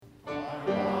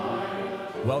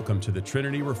Welcome to the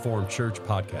Trinity Reformed Church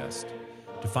podcast.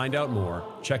 To find out more,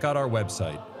 check out our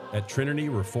website at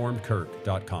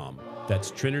trinityreformedkirk.com.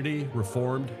 That's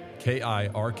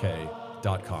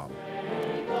trinityreformedkirk.com.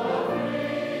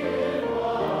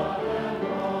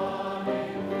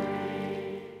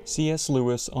 C.S.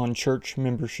 Lewis on church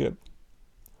membership.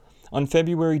 On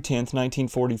February 10,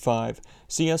 1945,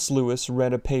 C.S. Lewis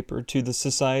read a paper to the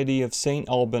Society of St.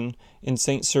 Alban and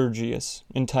St. Sergius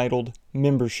entitled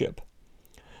Membership.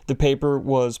 The paper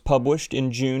was published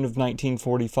in June of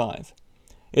 1945.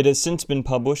 It has since been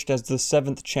published as the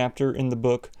 7th chapter in the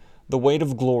book The Weight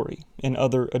of Glory and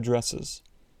Other Addresses.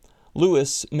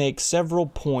 Lewis makes several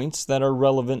points that are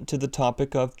relevant to the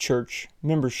topic of church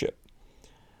membership.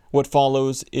 What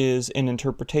follows is an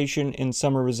interpretation and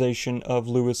summarization of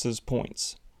Lewis's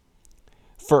points.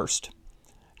 First,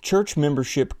 church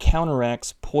membership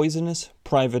counteracts poisonous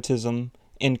privatism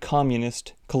and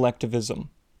communist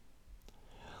collectivism.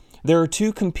 There are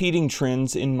two competing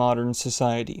trends in modern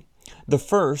society. The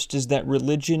first is that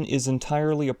religion is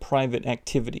entirely a private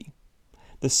activity.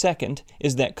 The second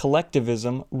is that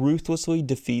collectivism ruthlessly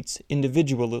defeats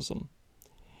individualism.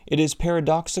 It is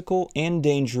paradoxical and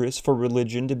dangerous for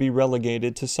religion to be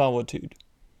relegated to solitude.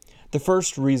 The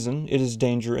first reason it is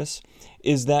dangerous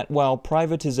is that while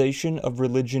privatization of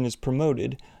religion is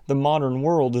promoted, the modern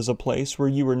world is a place where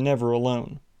you are never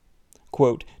alone.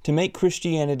 Quote, "To make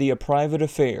Christianity a private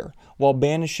affair while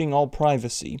banishing all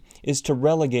privacy is to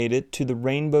relegate it to the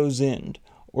rainbow's end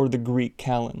or the Greek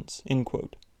kalends." End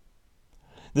quote.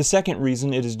 The second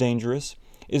reason it is dangerous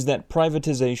is that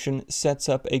privatization sets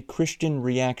up a Christian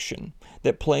reaction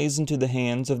that plays into the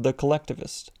hands of the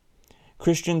collectivist.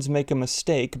 Christians make a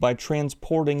mistake by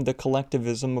transporting the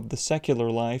collectivism of the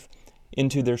secular life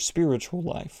into their spiritual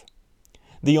life.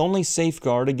 The only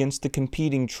safeguard against the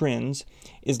competing trends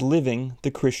is living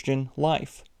the Christian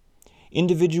life.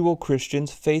 Individual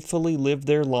Christians faithfully live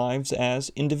their lives as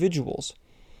individuals.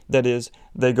 That is,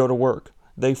 they go to work,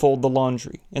 they fold the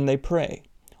laundry, and they pray,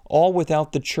 all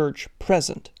without the church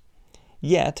present.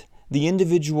 Yet, the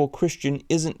individual Christian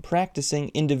isn't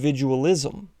practicing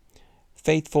individualism.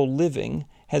 Faithful living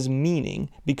has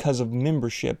meaning because of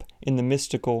membership in the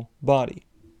mystical body.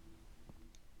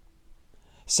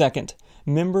 Second,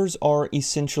 members are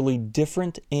essentially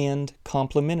different and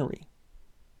complementary.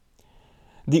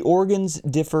 The organs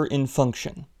differ in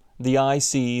function. The eye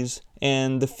sees,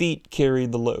 and the feet carry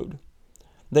the load.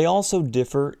 They also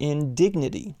differ in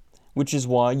dignity, which is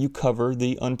why you cover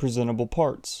the unpresentable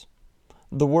parts.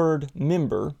 The word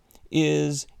member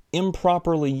is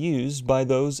improperly used by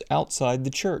those outside the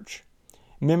church.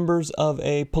 Members of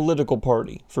a political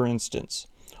party, for instance,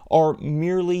 are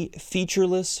merely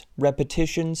featureless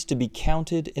repetitions to be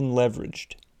counted and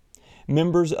leveraged.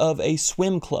 Members of a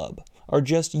swim club are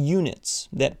just units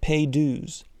that pay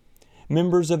dues.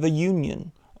 Members of a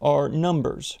union are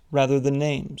numbers rather than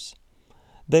names.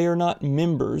 They are not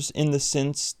members in the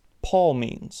sense Paul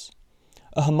means.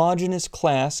 A homogeneous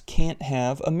class can't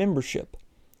have a membership,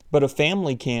 but a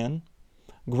family can.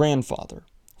 Grandfather,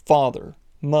 father,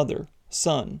 mother,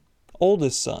 son,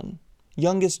 oldest son,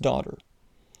 youngest daughter.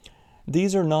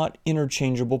 These are not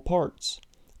interchangeable parts.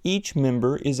 Each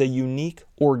member is a unique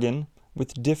organ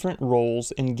with different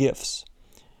roles and gifts.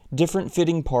 Different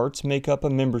fitting parts make up a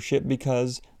membership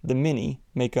because the many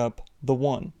make up the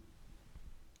one.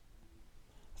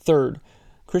 Third,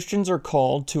 Christians are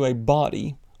called to a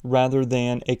body rather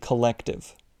than a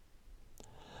collective.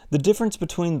 The difference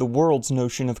between the world's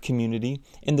notion of community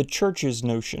and the church's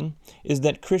notion is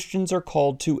that Christians are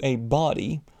called to a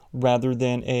body rather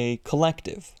than a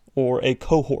collective or a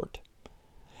cohort.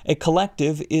 A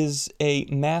collective is a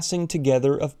massing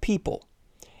together of people.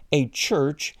 A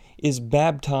church is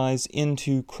baptized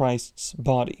into Christ's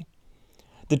body.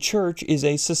 The church is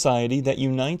a society that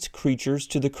unites creatures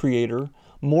to the Creator,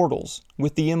 mortals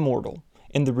with the immortal,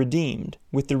 and the redeemed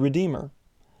with the Redeemer.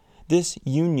 This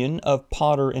union of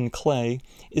potter and clay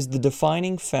is the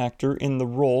defining factor in the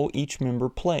role each member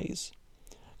plays.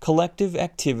 Collective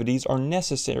activities are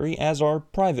necessary, as are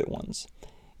private ones.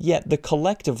 Yet the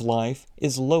collective life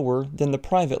is lower than the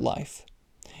private life,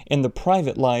 and the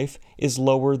private life is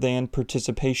lower than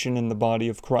participation in the body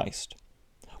of Christ.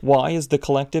 Why is the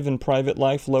collective and private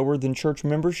life lower than church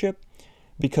membership?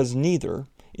 Because neither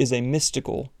is a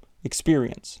mystical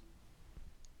experience.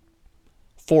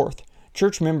 Fourth,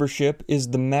 church membership is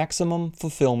the maximum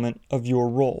fulfillment of your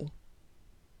role.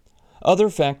 Other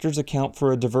factors account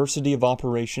for a diversity of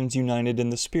operations united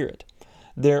in the Spirit.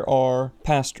 There are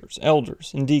pastors,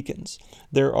 elders, and deacons.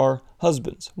 There are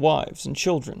husbands, wives, and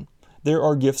children. There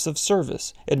are gifts of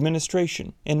service,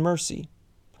 administration, and mercy.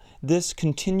 This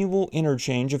continual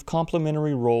interchange of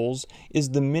complementary roles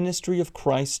is the ministry of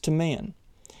Christ to man.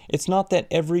 It's not that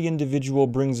every individual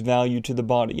brings value to the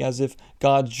body, as if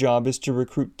God's job is to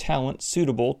recruit talent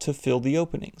suitable to fill the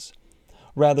openings.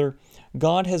 Rather,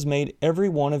 God has made every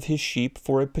one of His sheep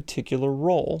for a particular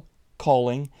role,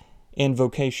 calling, and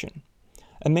vocation.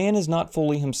 A man is not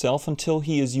fully himself until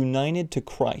he is united to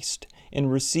Christ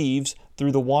and receives,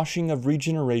 through the washing of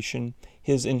regeneration,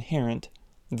 his inherent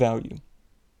value.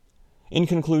 In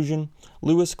conclusion,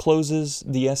 Lewis closes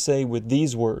the essay with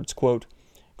these words, quote,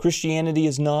 "Christianity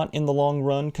is not, in the long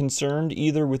run, concerned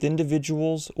either with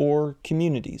individuals or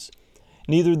communities.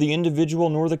 Neither the individual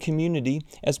nor the community,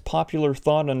 as popular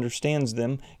thought understands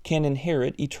them, can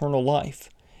inherit eternal life,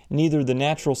 neither the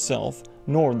natural self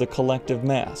nor the collective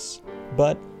mass,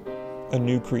 but a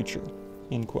new creature."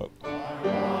 End quote.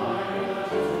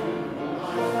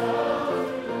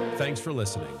 Thanks for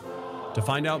listening. To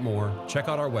find out more, check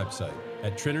out our website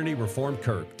at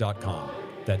trinityreformedkirk.com.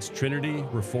 That's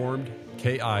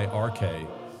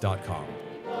trinityreformedkirk.com.